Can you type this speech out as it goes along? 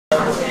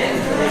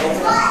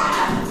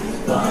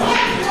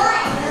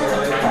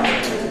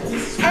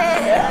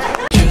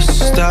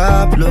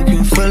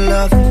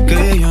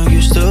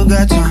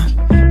got time.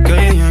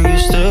 Girl, you're young, you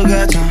still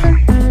got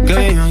time.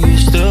 Girl, you're young, you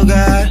still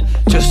got.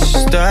 Just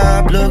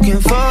stop looking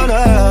for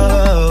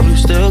love. You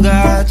still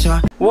got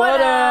time.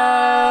 What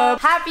up?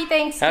 Happy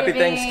Thanksgiving. Happy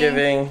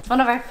Thanksgiving. One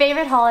of our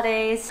favorite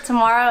holidays.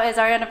 Tomorrow is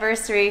our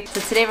anniversary,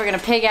 so today we're gonna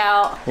pig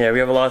out. Yeah, we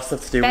have a lot of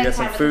stuff to do. We got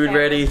some food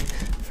ready.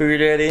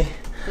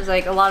 There's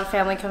like a lot of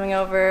family coming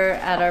over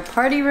at our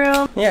party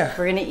room. Yeah.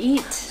 We're gonna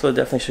eat. So I'll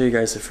definitely show you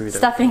guys the food.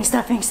 Stuffing.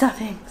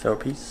 So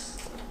peace.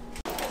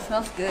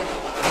 Smells good.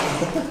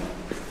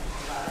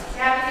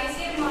 Happy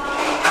Thanksgiving, Mom.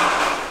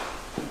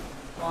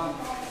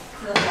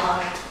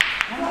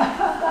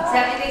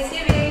 Happy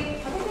Thanksgiving.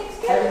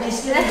 Happy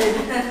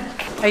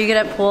Thanksgiving. Are you good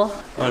at pool?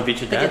 I want to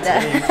beat your dad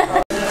today.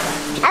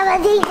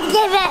 Happy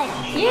Thanksgiving!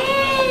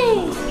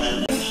 Yay!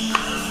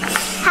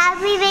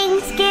 Happy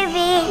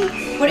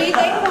Thanksgiving! What are you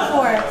thankful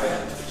for?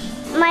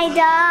 My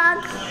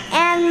dog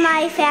and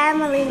my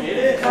family.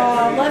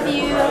 Oh, love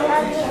you.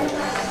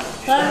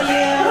 Love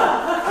you.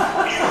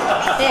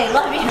 Hey,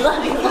 love you.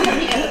 Happy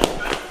Thanksgiving.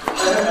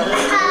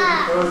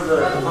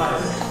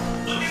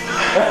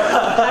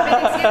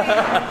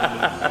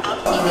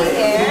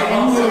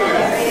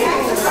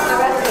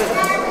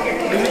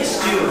 We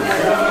missed you.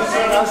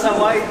 How's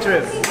Hawaii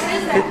trip?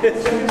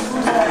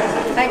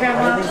 Hi,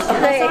 Grandma.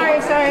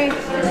 Sorry.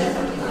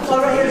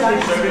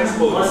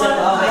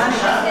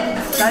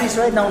 Danny's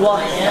right now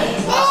walking. Say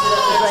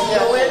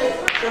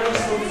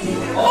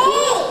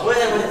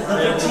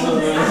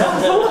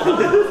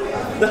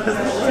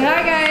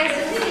hi, guys.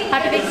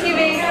 Happy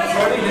Thanksgiving.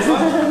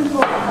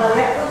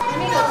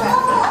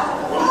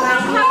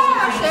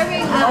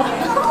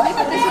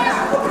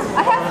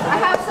 I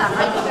have some.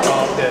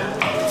 Okay.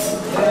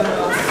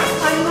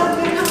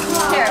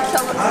 Here, so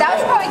that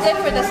was probably good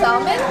for the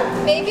salmon,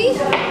 maybe?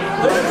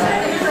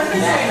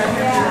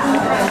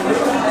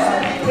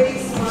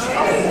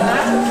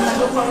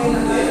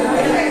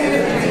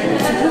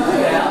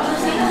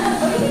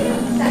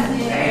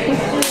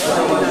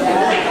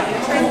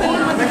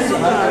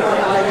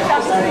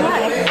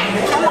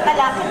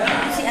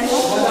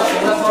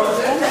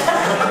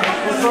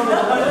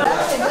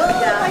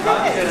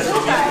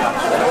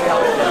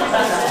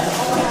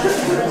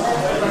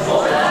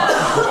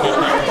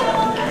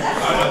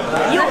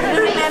 You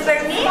remember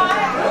me? Oh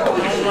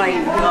my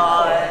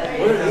god.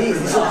 What are these?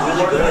 These look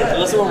really good.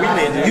 That's what we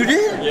made. You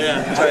did?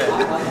 Yeah. Try it.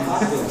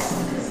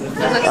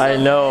 I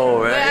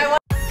know, right?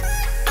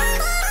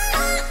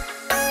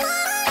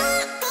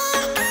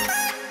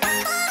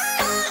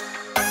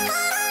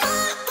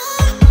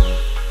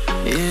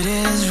 It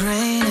is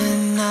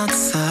raining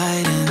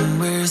outside and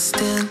we're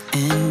still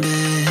in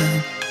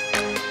bed.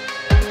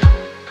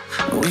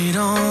 We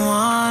don't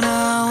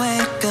wanna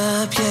wake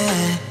up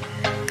yet,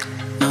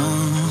 no.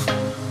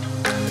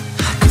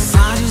 'Cause I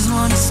just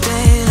wanna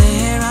stay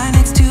there right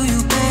next to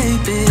you,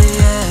 baby,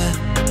 yeah.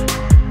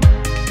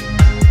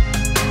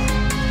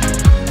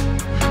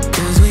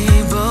 'Cause we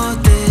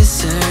both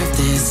deserve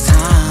this time.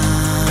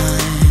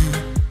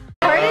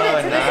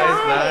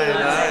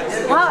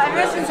 Wow,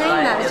 everyone's been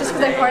saying that. It's just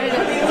because I parted it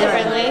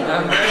differently.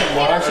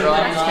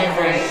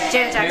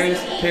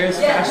 Paris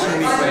Fashion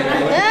Week right now.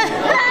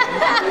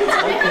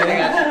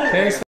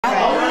 Paris.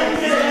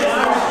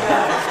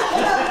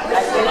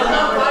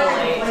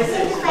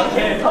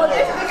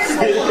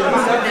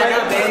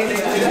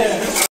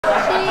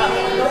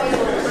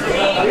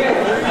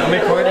 I'm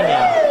recording it.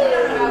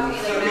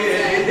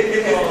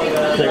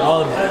 Like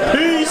all of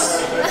peace.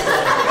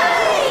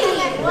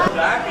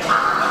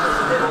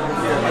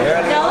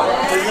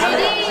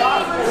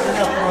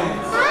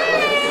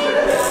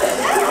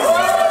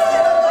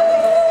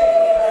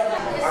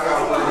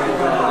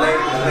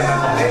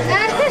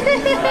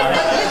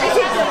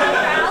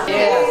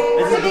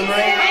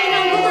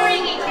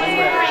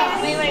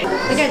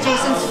 Look at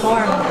Jason's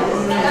form.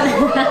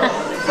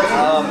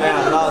 Oh man, I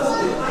lost.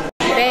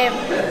 Babe,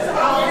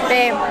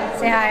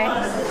 say hi.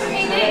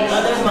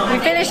 We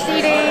finished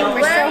eating,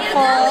 we're so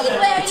full.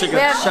 We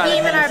have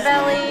steam in our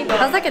belly.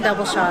 That was like a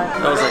double shot.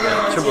 That was like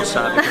a triple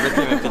shot because I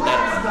couldn't even fit that.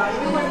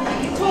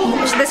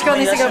 This girl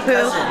needs to go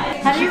poo.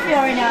 How do you feel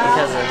right now?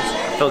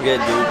 Feel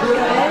good,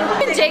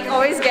 dude. Jake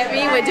always get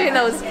me with doing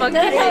those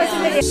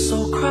fucking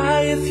So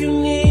cry if you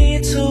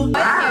need to.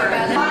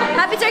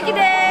 Happy Turkey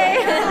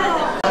Day!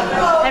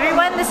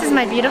 Everyone, this is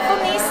my beautiful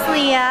niece,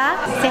 Leah.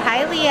 Say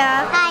hi,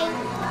 Leah. Hi.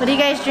 What are you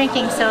guys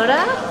drinking?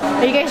 Soda?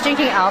 Are you guys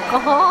drinking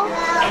alcohol?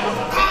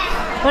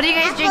 What are you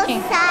guys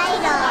drinking?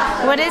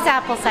 Cider. What is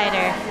apple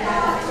cider?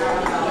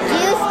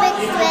 Juice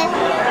mixed with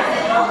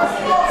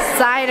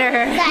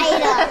Cider.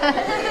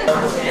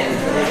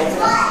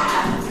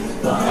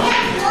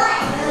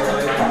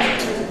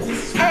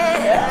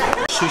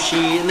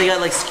 Sushi, and they got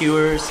like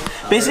skewers.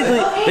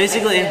 Basically, She's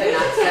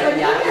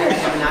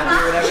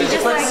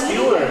just like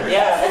skewer.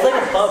 Yeah, it's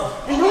like a pub.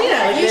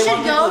 Yeah, you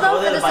should go though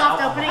for the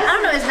soft opening. I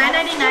don't know, is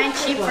 $9.99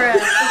 cheap for a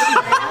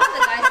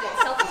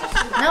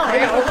No,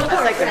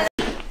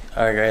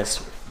 Alright guys,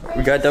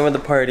 we got done with the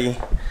party.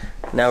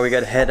 Now we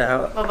gotta head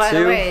out. Oh, by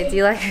the way, do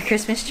you like your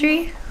Christmas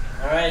tree?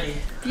 Alrighty.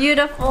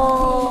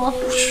 Beautiful.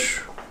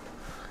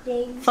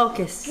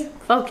 Focus.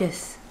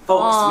 Focus.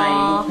 Focus,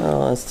 man.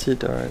 Oh, it's too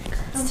dark.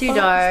 It's too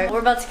dark. We're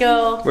about to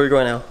go Where are you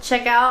going now?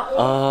 check out.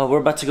 We're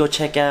about to go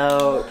check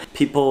out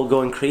people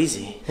going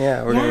crazy.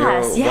 Yeah, we're gonna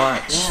go watch.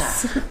 Yeah.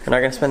 We're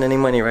not gonna spend any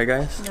money, right,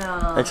 guys?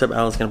 No. Except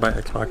Al's gonna buy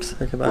Xbox.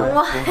 Okay, bye.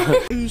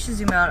 What? You should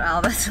zoom out,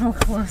 Al. That's so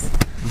close.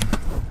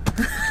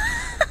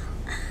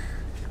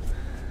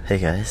 Hey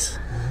guys.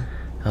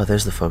 Oh,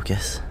 there's the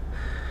focus.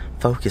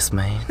 Focus,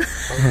 man.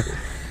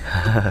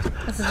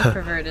 This is a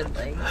perverted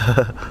thing.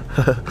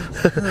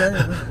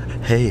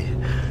 Hey,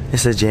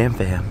 it's a JHAM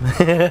fam.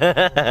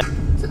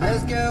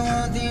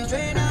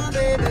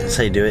 That's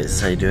how you do it. That's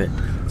how you do it.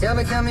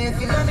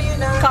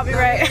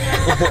 Copyright.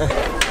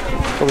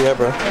 Oh yeah,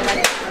 bro.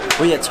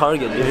 We at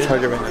Target, dude.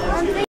 Target right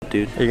now.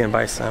 Dude, You're gonna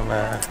buy some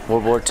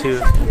World War II.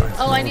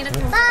 Oh, I need a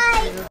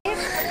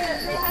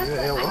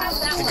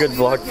good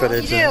vlog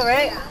footage.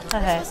 right?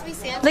 Okay.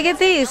 Look at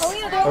these.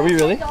 Are we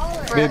really?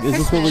 Babe, is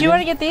this what Do you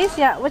want to get these?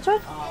 Yeah. Which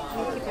one?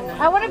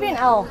 I want to be an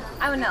L.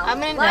 I'm an L.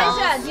 I'm an L.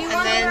 Elijah, do you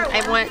want And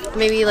then I want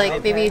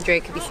maybe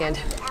Drake could be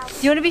Santa.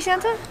 Do you want to be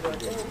Santa?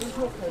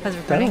 That's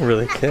I funny. don't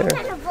really care.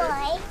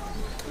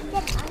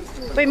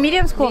 Wait,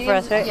 medium's cool for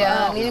us, right?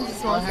 Yeah, medium to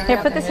small. Here,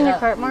 put this in your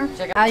cart, Mark.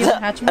 Al, you want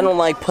to hatch me? I don't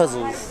like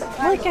puzzles.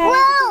 Look at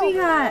what we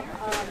got.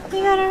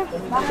 We got our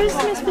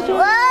Christmas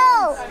pajamas.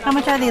 Whoa! How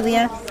much are they,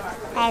 Leah?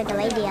 I have no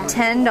idea.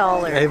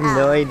 $10. I have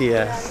no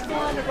idea.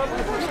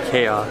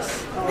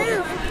 Chaos.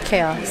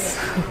 Chaos.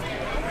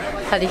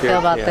 How do you feel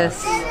about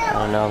this? I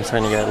don't know. I'm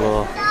starting to get a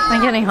little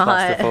I'm getting hot.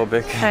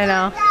 claustrophobic. I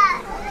know.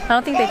 I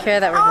don't think they care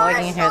that we're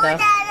vlogging in here, though.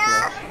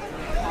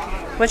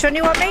 Which one do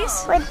you want,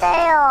 Mace? With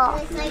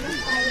Dale.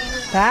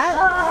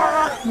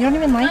 That? You don't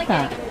even like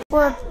that.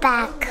 We're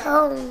back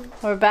home.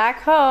 We're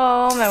back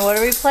home, and what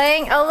are we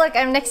playing? Oh, look,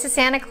 I'm next to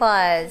Santa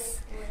Claus.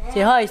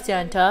 Say hi,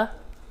 Santa.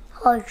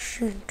 I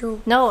should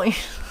do. No.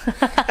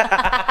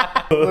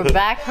 We're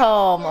back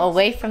home,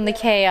 away from the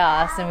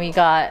chaos, and we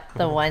got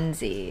the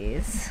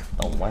onesies.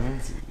 The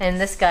onesie. And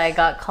this guy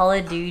got Call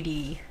of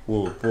Duty.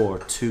 World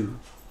War II.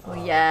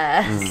 Oh,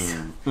 yes.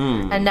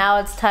 And now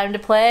it's time to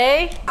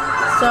play.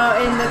 So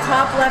in the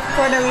top left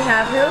corner we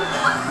have who?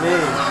 Me.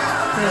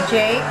 We have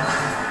Jake.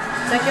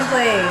 Second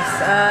place.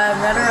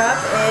 Runner up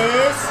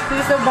is,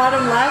 who's the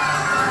bottom left?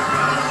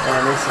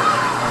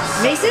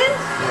 Mason?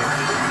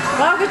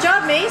 Wow, good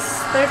job,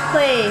 Mace. Third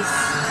place.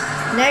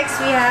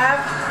 Next we have,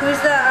 who's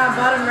the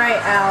bottom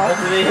right, Al?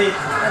 That's me.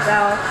 That's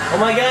Al. Oh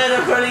my god,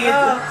 I'm running into...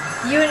 Oh,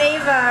 you and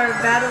Ava are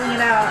battling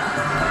it out.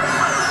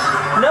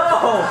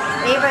 No!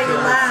 Ava,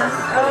 you're last.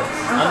 Oh,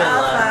 I'm in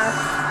Al's last.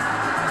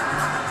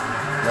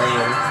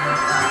 Lame.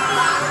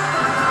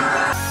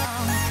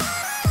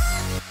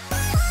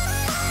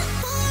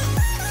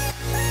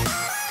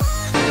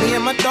 Me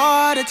and my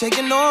daughter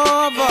taking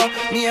over.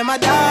 Me and my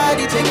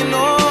daddy taking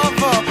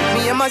over.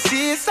 Me and my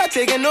sister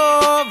taking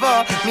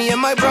over. Me and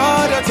my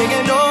brother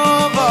taking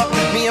over.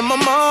 Me and my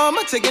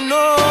mama taking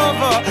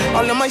over.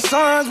 All of my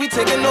sons we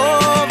taking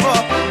over.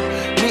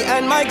 Me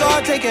and my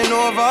God taking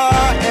over.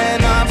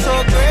 And I'm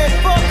so grateful.